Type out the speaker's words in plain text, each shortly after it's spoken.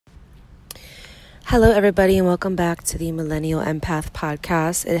Hello, everybody, and welcome back to the Millennial Empath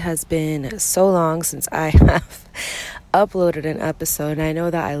Podcast. It has been so long since I have uploaded an episode, and I know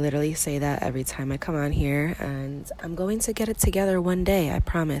that I literally say that every time I come on here, and I'm going to get it together one day, I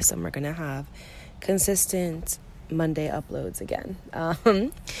promise, and we're going to have consistent Monday uploads again.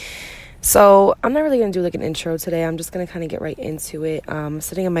 So I'm not really going to do like an intro today. I'm just going to kind of get right into it. I'm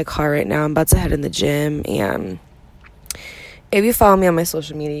sitting in my car right now. I'm about to head in the gym, and if you follow me on my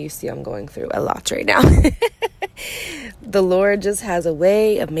social media, you see I'm going through a lot right now. The Lord just has a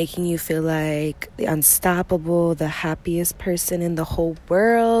way of making you feel like the unstoppable, the happiest person in the whole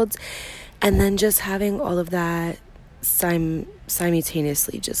world. And then just having all of that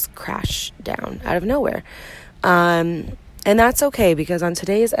simultaneously just crash down out of nowhere. And that's okay, because on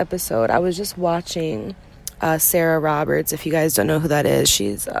today's episode, I was just watching Sarah Roberts. If you guys don't know who that is,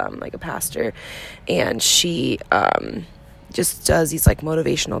 she's like a pastor. And she just does these like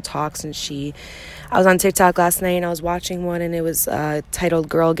motivational talks, and I was on TikTok last night and I was watching one, and it was titled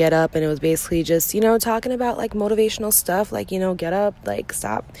Girl Get Up, and it was basically just, talking about like motivational stuff, like, get up, like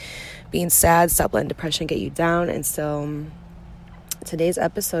stop being sad, stop letting depression get you down. And so today's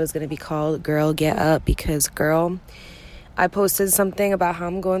episode is going to be called Girl Get Up, because I posted something about how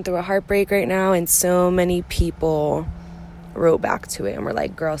I'm going through a heartbreak right now, and so many people wrote back to it and were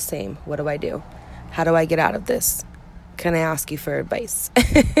like, girl, same, what do I do? How do I get out of this? Can I ask you for advice?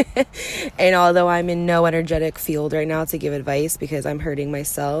 And although I'm in no energetic field right now to give advice because I'm hurting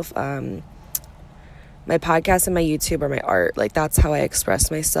myself, my podcast and my YouTube are my art. Like, that's how I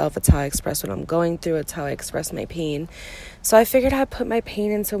express myself. It's how I express what I'm going through. It's how I express my pain. So I figured I'd put my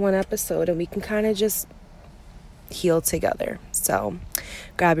pain into one episode, and we can kind of just heal together. So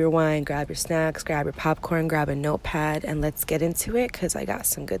grab your wine, grab your snacks, grab your popcorn, grab a notepad, and let's get into it, because I got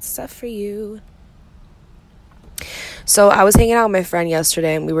some good stuff for you. So I was hanging out with my friend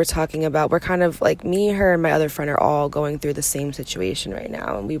yesterday, and we were talking about, we're kind of like, me, her, and my other friend are all going through the same situation right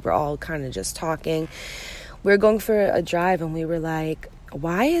now. And we were all kind of just talking. We were going for a drive, and we were like,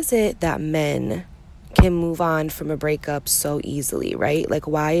 why is it that men can move on from a breakup so easily, right? Like,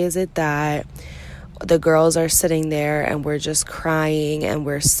 why is it that the girls are sitting there and we're just crying and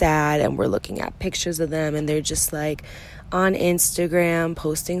we're sad and we're looking at pictures of them, and they're just like on Instagram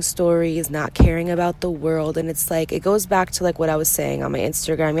posting stories, not caring about the world? And it's like, it goes back to like what I was saying on my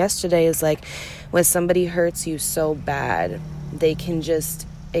Instagram yesterday, is like, when somebody hurts you so bad, they can just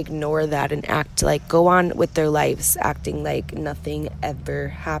ignore that and act like, go on with their lives acting like nothing ever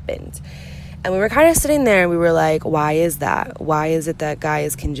happened. And we were kind of sitting there, and we were like, why is that? Why is it that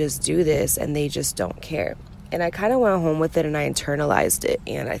guys can just do this and they just don't care? And I kind of went home with it, and I internalized it,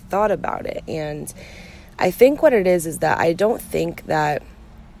 and I thought about it. And I think what it is that I don't think that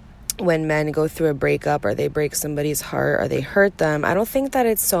when men go through a breakup, or they break somebody's heart, or they hurt them, I don't think that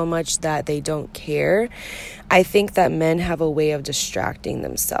it's so much that they don't care. I think that men have a way of distracting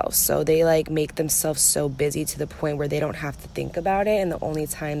themselves. So they like make themselves so busy to the point where they don't have to think about it. And the only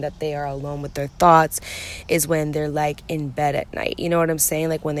time that they are alone with their thoughts is when they're like in bed at night. You know what I'm saying?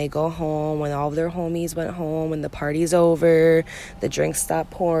 Like when they go home, when all of their homies went home, when the party's over, the drinks stop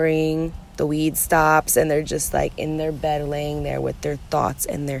pouring, the weed stops, and they're just like in their bed laying there with their thoughts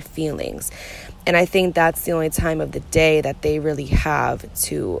and their feelings. And I think that's the only time of the day that they really have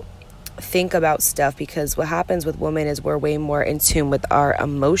to think about stuff, because what happens with women is we're way more in tune with our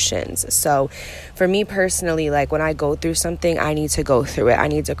emotions. So for me personally, like when I go through something, I need to go through it. I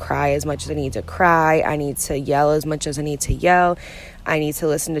need to cry as much as I need to cry. I need to yell as much as I need to yell. I need to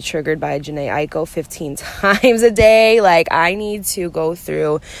listen to Triggered by Jhené Aiko 15 times a day. Like, I need to go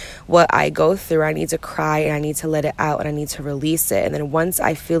through what I go through. I need to cry, and I need to let it out, and I need to release it. And then once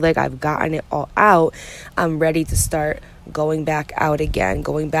I feel like I've gotten it all out, I'm ready to start going back out again,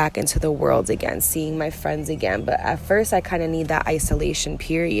 going back into the world again, seeing my friends again. But at first, I kind of need that isolation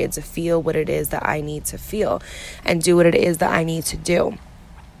period to feel what it is that I need to feel and do what it is that I need to do.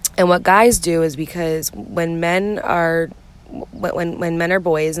 And what guys do is, because when men are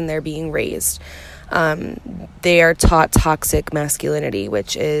boys and they're being raised, they are taught toxic masculinity,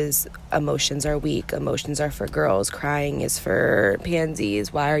 which is emotions are weak, emotions are for girls, crying is for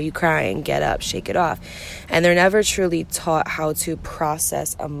pansies, why are you crying, get up, shake it off. And they're never truly taught how to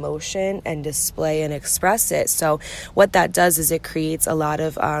process emotion and display and express it. So what that does is it creates a lot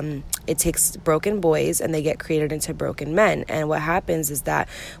of it takes broken boys and they get created into broken men. And what happens is that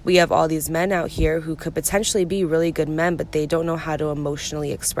we have all these men out here who could potentially be really good men, but they don't know how to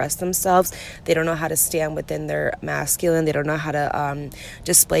emotionally express themselves. They don't know how to stand within their masculine. They don't know how to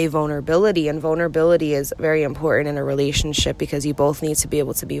display vulnerability. And vulnerability is very important in a relationship, because you both need to be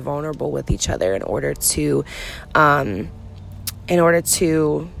able to be vulnerable with each other in order to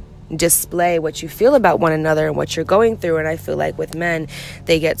display what you feel about one another and what you're going through. And I feel like with men,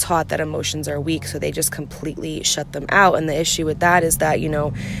 they get taught that emotions are weak, so they just completely shut them out. And the issue with that is that,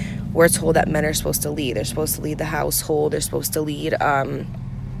 we're told that men are supposed to lead. They're supposed to lead the household. They're supposed to lead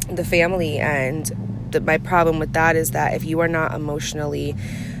the family. And my problem with that is that if you are not emotionally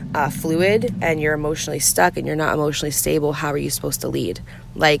fluid and you're emotionally stuck and you're not emotionally stable, how are you supposed to lead?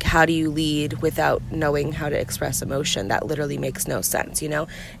 Like, how do you lead without knowing how to express emotion? That literally makes no sense.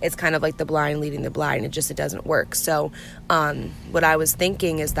 It's kind of like the blind leading the blind. It doesn't work. So what I was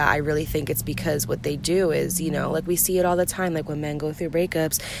thinking is that I really think it's because what they do is, like we see it all the time, like when men go through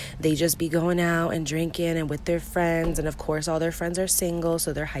breakups, they just be going out and drinking and with their friends, and of course all their friends are single,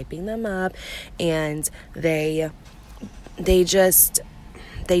 so they're hyping them up, and they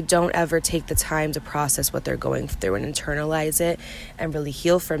don't ever take the time to process what they're going through and internalize it and really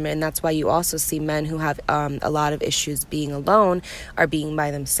heal from it. And that's why you also see men who have a lot of issues being alone or being by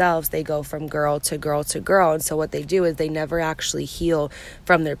themselves. They go from girl to girl to girl. And so what they do is they never actually heal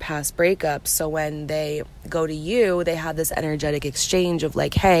from their past breakups. So when they go to you, they have this energetic exchange of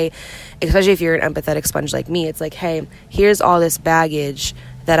like, hey, especially if you're an empathetic sponge like me, it's like, hey, here's all this baggage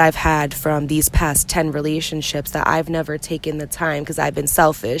that I've had from these past 10 relationships that I've never taken the time, because I've been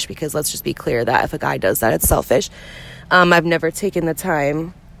selfish, because let's just be clear that if a guy does that, it's selfish. I've never taken the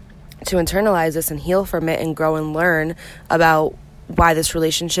time to internalize this and heal from it and grow and learn about why this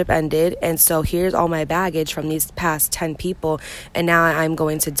relationship ended. And so here's all my baggage from these past 10 people, and now I'm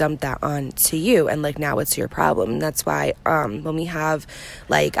going to dump that on to you, and like, now it's your problem. And that's why when we have,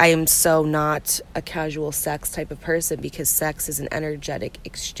 like, I am so not a casual sex type of person, because sex is an energetic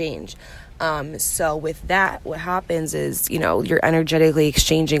exchange. So with that, what happens is, you're energetically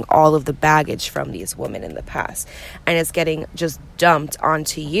exchanging all of the baggage from these women in the past, and it's getting just dumped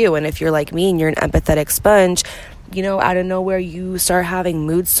onto you. And if you're like me and you're an empathetic sponge, out of nowhere, you start having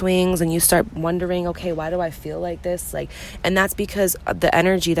mood swings and you start wondering, okay, why do I feel like this? And that's because the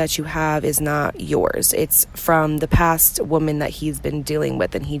energy that you have is not yours. It's from the past woman that he's been dealing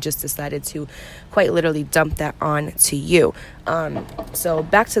with, and he just decided to quite literally dump that on to you. So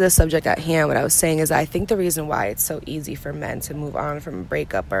back to the subject at hand, what I was saying is I think the reason why it's so easy for men to move on from a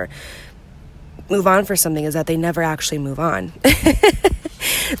breakup or move on for something is that they never actually move on.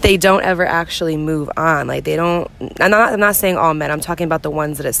 They don't ever actually move on. Like, they don't, I'm not saying all men, I'm talking about the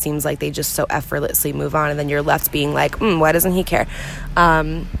ones that it seems like they just so effortlessly move on, and then you're left being like, why doesn't he care?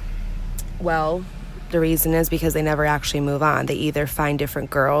 Well, the reason is because they never actually move on. They either find different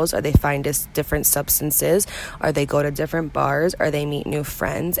girls, or they find different substances, or they go to different bars, or they meet new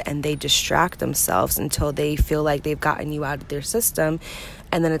friends, and they distract themselves until they feel like they've gotten you out of their system,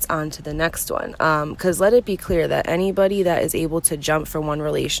 and then it's on to the next one. Because let it be clear that anybody that is able to jump from one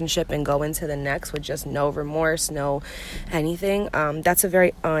relationship and go into the next with just no remorse, no anything, that's a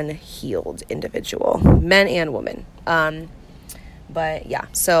very unhealed individual, men and women. But yeah,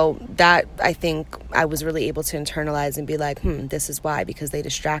 so that, I think I was really able to internalize and be like, this is why, because they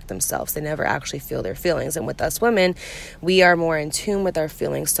distract themselves. They never actually feel their feelings. And with us women, we are more in tune with our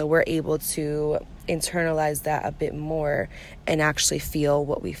feelings, so we're able to internalize that a bit more and actually feel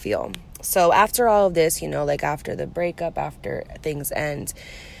what we feel. So after all of this, like after the breakup, after things end,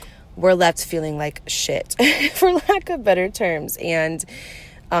 we're left feeling like shit, for lack of better terms. And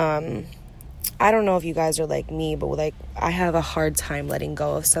I don't know if you guys are like me, but like, I have a hard time letting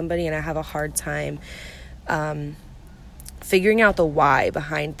go of somebody, and I have a hard time figuring out the why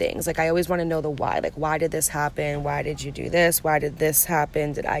behind things. Like, I always want to know the why. Like, why did this happen? Why did you do this? Why did this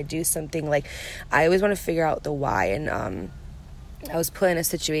happen? Did I do something? Like, I always want to figure out the why. And I was put in a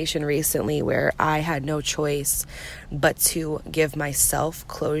situation recently where I had no choice but to give myself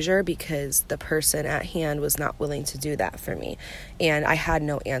closure, because the person at hand was not willing to do that for me. And I had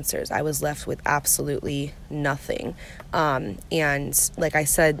no answers. I was left with absolutely nothing. And like I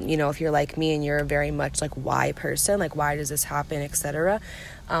said, if you're like me and you're a very much like why person, like why does this happen, etc.,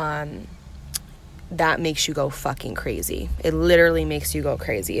 that makes you go fucking crazy. It literally makes you go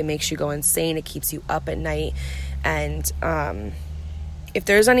crazy. It makes you go insane. It keeps you up at night. And if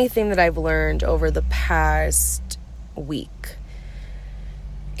there's anything that I've learned over the past week,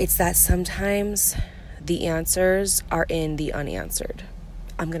 it's that sometimes the answers are in the unanswered.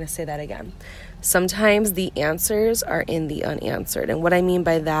 I'm going to say that again. Sometimes the answers are in the unanswered. And what I mean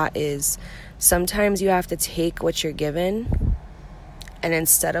by that is sometimes you have to take what you're given, and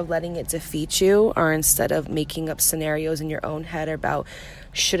instead of letting it defeat you, or instead of making up scenarios in your own head about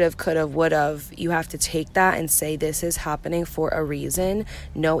should've, could've, would've, you have to take that and say, this is happening for a reason.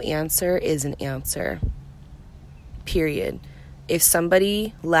 No answer is an answer. Period. If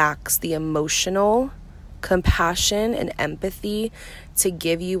somebody lacks the emotional compassion and empathy to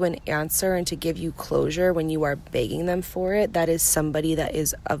give you an answer and to give you closure when you are begging them for it, that is somebody that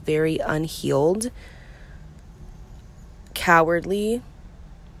is a very unhealed, cowardly,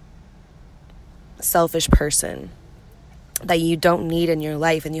 selfish person that you don't need in your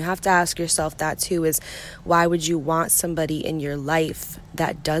life. And you have to ask yourself that too, is why would you want somebody in your life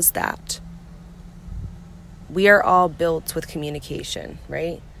that does that? We are all built with communication,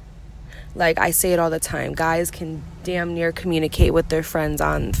 right? Like I say it all the time, guys can damn near communicate with their friends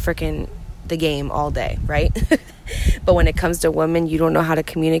on freaking the game all day, right? But when it comes to women, you don't know how to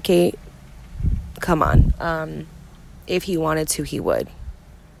communicate. Come on. If he wanted to, he would.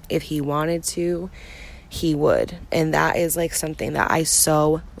 If he wanted to, he would. And that is like something that I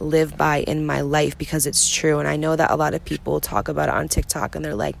so live by in my life because it's true. And I know that a lot of people talk about it on TikTok and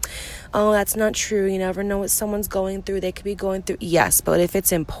they're like, oh, that's not true. You never know what someone's going through. They could be going through. Yes, but if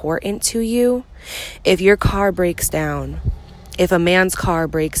it's important to you, if your car breaks down, if a man's car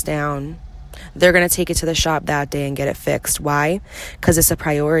breaks down, they're going to take it to the shop that day and get it fixed. Why? Because it's a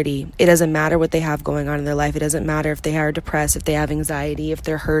priority. It doesn't matter what they have going on in their life. It doesn't matter if they are depressed, if they have anxiety, if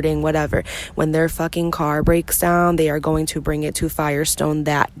they're hurting, whatever. When their fucking car breaks down, they are going to bring it to Firestone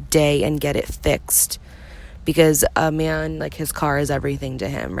that day and get it fixed. Because a man, like his car is everything to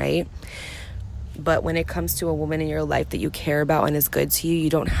him, right? But when it comes to a woman in your life that you care about and is good to you, you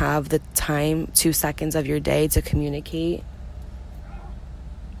don't have the time, 2 seconds of your day to communicate.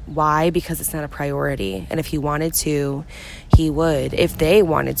 Why? Because it's not a priority. And if he wanted to, he would. If they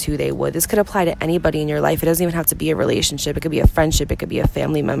wanted to, they would. This could apply to anybody in your life. It doesn't even have to be a relationship. It could be a friendship. It could be a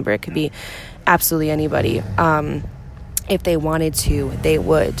family member. It could be absolutely anybody. If they wanted to, they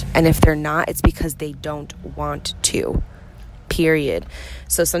would. And if they're not, it's because they don't want to. Period.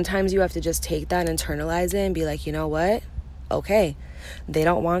 So sometimes you have to just take that and internalize it and be like, you know what? Okay. They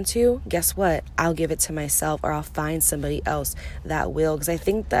don't want to, guess what? I'll give it to myself, or I'll find somebody else that will. Because I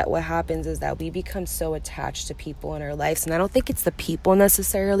think that what happens is that we become so attached to people in our lives. And I don't think it's the people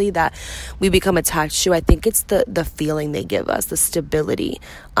necessarily that we become attached to. I think it's the feeling they give us, the stability,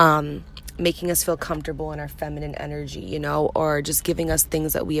 making us feel comfortable in our feminine energy, you know, or just giving us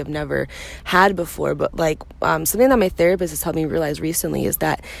things that we have never had before. But like something that my therapist has helped me realize recently is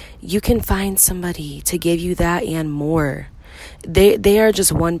that you can find somebody to give you that and more. They are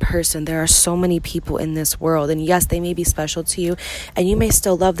just one person. There are so many people in this world, and yes, they may be special to you, and you may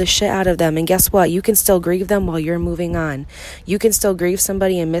still love the shit out of them. And guess what? You can still grieve them while you're moving on. You can still grieve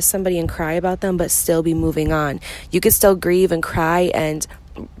somebody and miss somebody and cry about them, but still be moving on. You can still grieve and cry and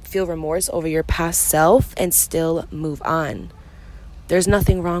feel remorse over your past self and still move on. There's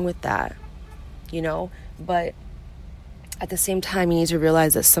nothing wrong with that, you know, but at the same time, you need to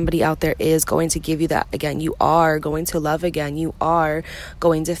realize that somebody out there is going to give you that again. You are going to love again. You are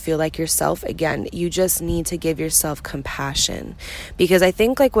going to feel like yourself again. You just need to give yourself compassion. Because I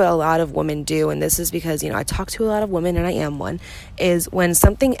think like what a lot of women do, and this is because, you know, I talk to a lot of women and I am one, is when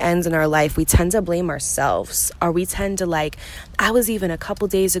something ends in our life, we tend to blame ourselves. Or we tend to like, I was even a couple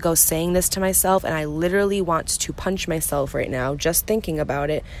days ago saying this to myself, and I literally want to punch myself right now just thinking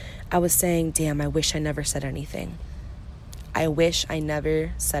about it. I was saying, damn, I wish I never said anything. I wish I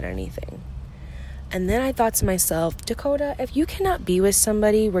never said anything. And then I thought to myself, Dakota, if you cannot be with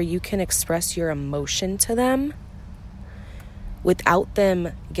somebody where you can express your emotion to them without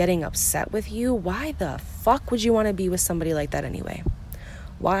them getting upset with you, why the fuck would you want to be with somebody like that anyway?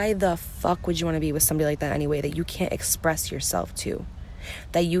 Why the fuck would you want to be with somebody like that anyway that you can't express yourself to?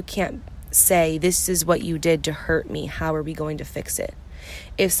 That you can't say, this is what you did to hurt me. How are we going to fix it?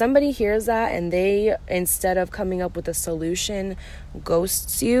 If somebody hears that and they, instead of coming up with a solution,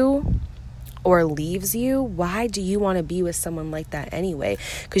 ghosts you or leaves you, why do you want to be with someone like that anyway?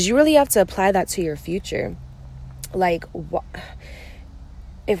 Because you really have to apply that to your future. Like,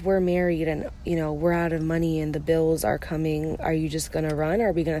 if we're married and, you know, we're out of money and the bills are coming, are you just going to run, or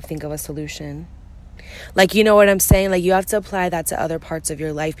are we going to think of a solution? Like, you know what I'm saying? Like, you have to apply that to other parts of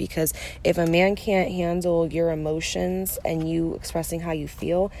your life, because if a man can't handle your emotions and you expressing how you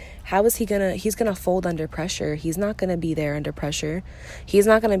feel, how is he's gonna fold under pressure. He's not gonna be there under pressure. He's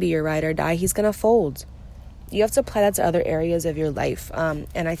not gonna be your ride or die. He's gonna fold. You have to apply that to other areas of your life. And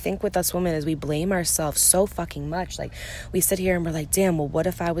I think with us women is we blame ourselves so fucking much. Like, we sit here and we're like, damn, well, what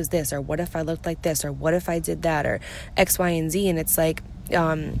if I was this? Or what if I looked like this? Or what if I did that? Or X, Y, and Z. And it's like,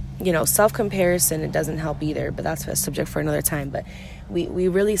 you know, self-comparison, it doesn't help either. But that's a subject for another time. But we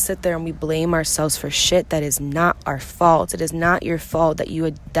really sit there and we blame ourselves for shit that is not our fault. It is not your fault that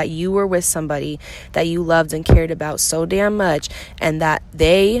you were with somebody that you loved and cared about so damn much, and that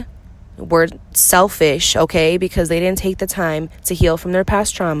they were selfish, okay, because they didn't take the time to heal from their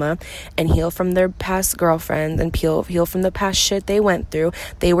past trauma and heal from their past girlfriend and heal from the past shit they went through.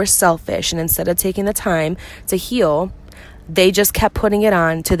 They were selfish, and instead of taking the time to heal, they just kept putting it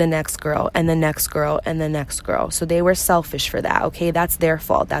on to the next girl and the next girl and the next girl. So they were selfish for that, okay? That's their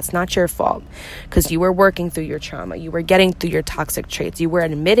fault. That's not your fault, because you were working through your trauma. You were getting through your toxic traits. You were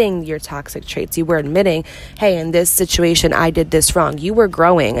admitting your toxic traits. You were admitting, hey, in this situation, I did this wrong. You were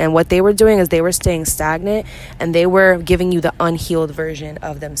growing, and what they were doing is they were staying stagnant, and they were giving you the unhealed version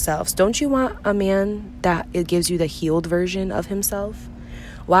of themselves. Don't you want a man that it gives you the healed version of himself?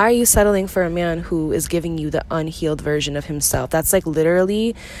 Why are you settling for a man who is giving you the unhealed version of himself? That's like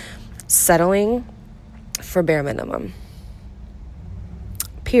literally settling for bare minimum.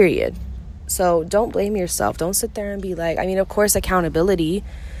 Period. So don't blame yourself. Don't sit there and be like, I mean, of course, accountability,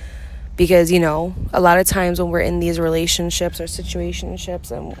 because, you know, a lot of times when we're in these relationships or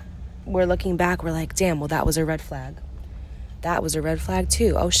situationships and we're looking back, we're like, damn, well, that was a red flag. That was a red flag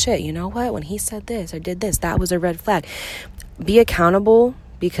too. Oh shit, you know what? When he said this or did this, that was a red flag. Be accountable,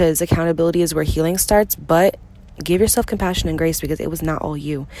 because accountability is where healing starts, but give yourself compassion and grace, because it was not all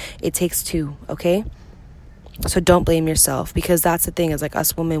you. It takes two, okay? So don't blame yourself, because that's the thing, is like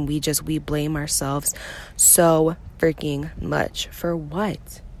us women, we blame ourselves so freaking much. For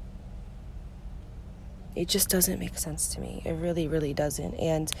what? It just doesn't make sense to me. It really, really doesn't.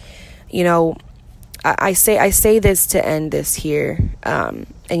 And, you know, I say this to end this here. And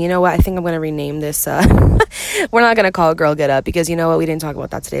you know what? I think I'm going to rename this. We're not going to call it Girl Get Up, because you know what? We didn't talk about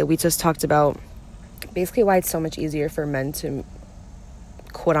that today. We just talked about basically why it's so much easier for men to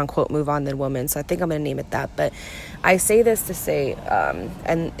quote unquote move on than women. So I think I'm going to name it that. But I say this to say,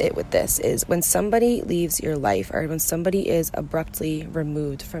 with this is, when somebody leaves your life, or when somebody is abruptly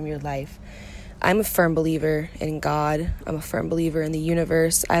removed from your life, I'm a firm believer in God. I'm a firm believer in the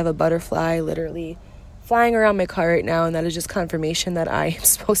universe. I have a butterfly literally flying around my car right now, and that is just confirmation that I am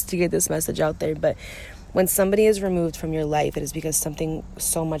supposed to get this message out there. But when somebody is removed from your life, it is because something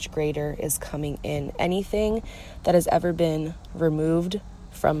so much greater is coming in. Anything that has ever been removed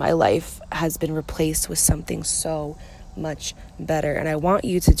from my life has been replaced with something so much better. And I want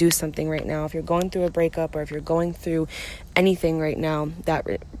you to do something right now. If you're going through a breakup, or if you're going through anything right now that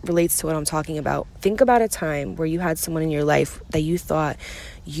relates to what I'm talking about, think about a time where you had someone in your life that you thought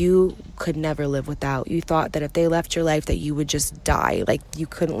you could never live without. You thought that if they left your life that you would just die, like you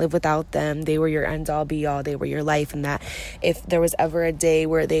couldn't live without them. They were your end all be all. They were your life, and that if there was ever a day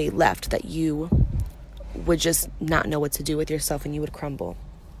where they left, that you would just not know what to do with yourself and you would crumble.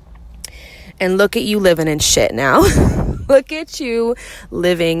 And look at you living in shit now. Look at you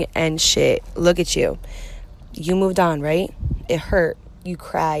living in shit. Look at you. You moved on, right? It hurt. You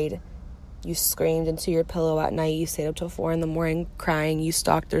cried. You screamed into your pillow at night. You stayed up till 4 a.m. crying. You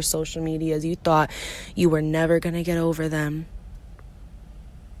stalked their social medias. You thought you were never going to get over them.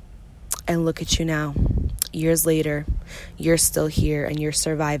 And look at you now. Years later, you're still here, and you're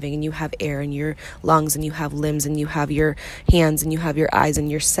surviving, and you have air in your lungs, and you have limbs, and you have your hands, and you have your eyes,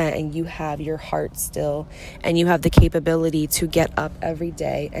 and your scent, and you have your heart still, and you have the capability to get up every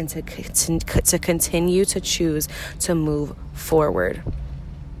day and to continue to choose to move forward.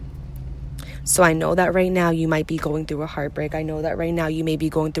 So I know that right now you might be going through a heartbreak. I know that right now you may be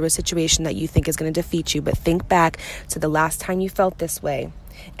going through a situation that you think is going to defeat you, but think back to the last time you felt this way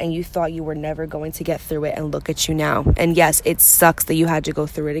and you thought you were never going to get through it, and look at you now. And yes, it sucks that you had to go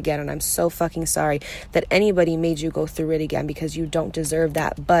through it again, and I'm so fucking sorry that anybody made you go through it again, because you don't deserve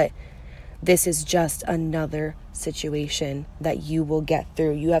that. But this is just another situation that you will get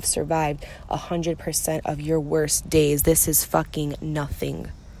through. You have survived 100% of your worst days. This is fucking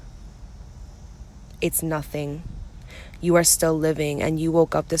nothing. It's nothing. You are still living, and you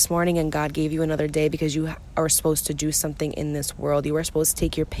woke up this morning and God gave you another day because you are supposed to do something in this world. You are supposed to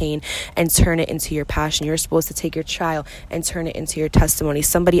take your pain and turn it into your passion. You're supposed to take your trial and turn it into your testimony.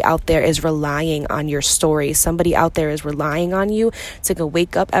 Somebody out there is relying on your story. Somebody out there is relying on you to go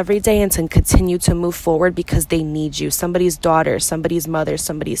wake up every day and to continue to move forward because they need you. Somebody's daughter, somebody's mother,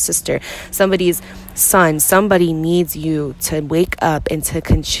 somebody's sister, somebody's son, somebody needs you to wake up and to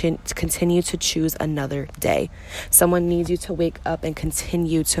continue to choose another day. Someone needs you to wake up and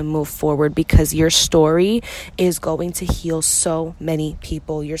continue to move forward, because your story is going to heal so many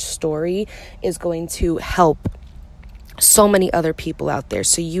people. Your story is going to help so many other people out there.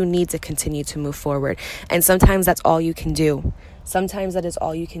 So you need to continue to move forward. And sometimes that's all you can do. Sometimes that is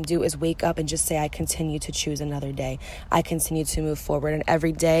all you can do, is wake up and just say, I continue to choose another day. I continue to move forward. And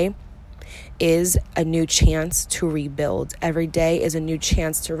every day is a new chance to rebuild. Every day is a new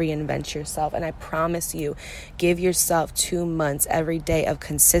chance to reinvent yourself. And I promise you, give yourself 2 months every day of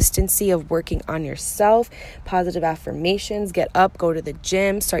consistency, of working on yourself, positive affirmations, get up, go to the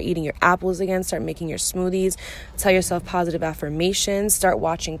gym, start eating your apples again, start making your smoothies, tell yourself positive affirmations, start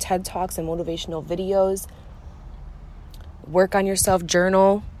watching TED Talks and motivational videos, work on yourself,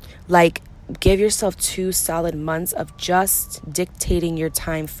 journal, give yourself 2 solid months of just dictating your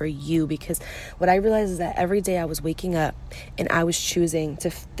time for you. Because what I realized is that every day I was waking up and I was choosing to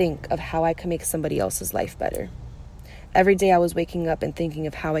think of how I could make somebody else's life better. Every day I was waking up and thinking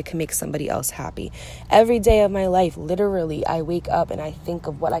of how I can make somebody else happy. Every day of my life, literally, I wake up and I think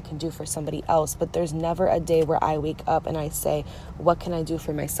of what I can do for somebody else. But there's never a day where I wake up and I say, what can I do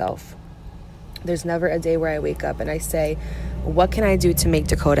for myself? There's never a day where I wake up and I say, what can I do to make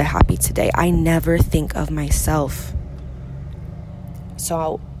Dakota happy today? I never think of myself.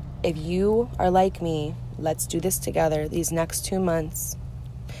 So if you are like me, let's do this together these next 2 months.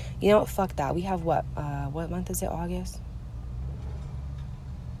 You know what? Fuck that. We have what month is it? August?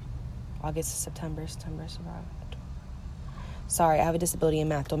 August, September. Sorry, I have a disability in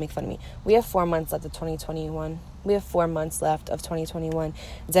math. Don't make fun of me. We have 4 months left of 2021. We have 4 months left of 2021.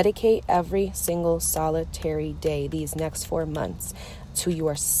 Dedicate every single solitary day these next 4 months to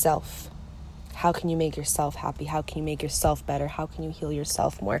yourself. How can you make yourself happy? How can you make yourself better? How can you heal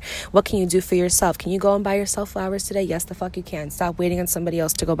yourself more? What can you do for yourself? Can you go and buy yourself flowers today? Yes, the fuck you can. Stop waiting on somebody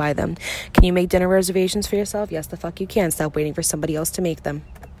else to go buy them. Can you make dinner reservations for yourself? Yes, the fuck you can. Stop waiting for somebody else to make them.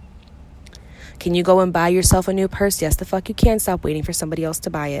 Can you go and buy yourself a new purse? Yes, the fuck you can. Stop waiting for somebody else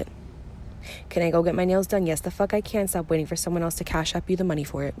to buy it. Can I go get my nails done? Yes, the fuck I can. Stop waiting for someone else to cash up you the money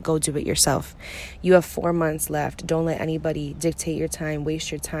for it. Go do it yourself. You have 4 months left. Don't let anybody dictate your time,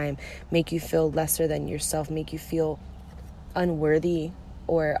 waste your time, make you feel lesser than yourself, make you feel unworthy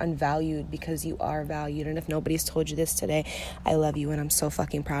or unvalued, because you are valued. And if nobody's told you this today, I love you and I'm so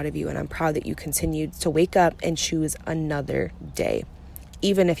fucking proud of you. And I'm proud that you continued to wake up and choose another day,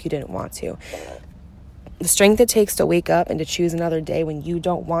 even if you didn't want to. The strength it takes to wake up and to choose another day when you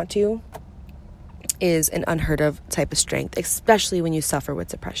don't want to is an unheard of type of strength, especially when you suffer with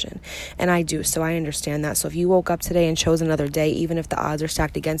depression. And I do, so I understand that. So if you woke up today and chose another day, even if the odds are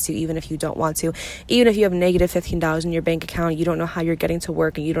stacked against you, even if you don't want to, even if you have negative $15 in your bank account, you don't know how you're getting to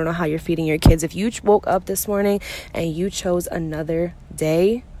work and you don't know how you're feeding your kids, if you woke up this morning and you chose another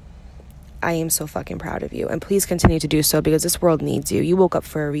day, I am so fucking proud of you. And please continue to do so, because this world needs you. You woke up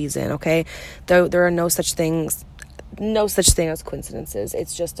for a reason, okay? There are no such thing as coincidences.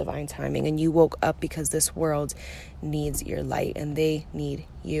 It's just divine timing. And you woke up because this world needs your light and they need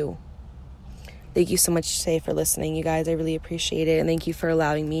you. Thank you so much today for listening, you guys. I really appreciate it. And thank you for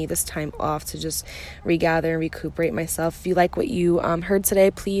allowing me this time off to just regather and recuperate myself. If you like what you heard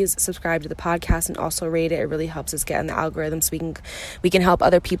today, please subscribe to the podcast and also rate it. It really helps us get in the algorithm so we can help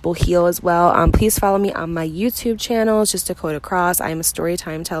other people heal as well. Please follow me on my YouTube channel. It's just Dakota Cross. I am a story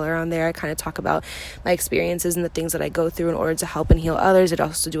time teller on there. I kind of talk about my experiences and the things that I go through in order to help and heal others. I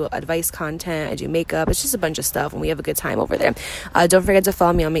also do advice content. I do makeup. It's just a bunch of stuff, and we have a good time over there. Don't forget to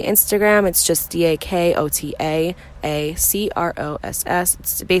follow me on my Instagram. It's just DAKOTAACROSS.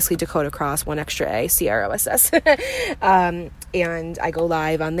 It's basically Dakota Cross, one extra A, CROSS. And I go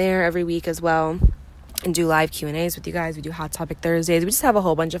live on there every week as well and do live Q&As with you guys. We do Hot Topic Thursdays. We just have a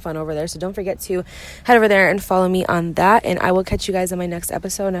whole bunch of fun over there. So don't forget to head over there and follow me on that. And I will catch you guys on my next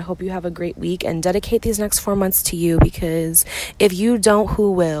episode. And I hope you have a great week and dedicate these next 4 months to you, because if you don't,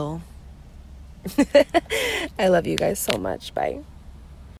 who will? I love you guys so much. Bye.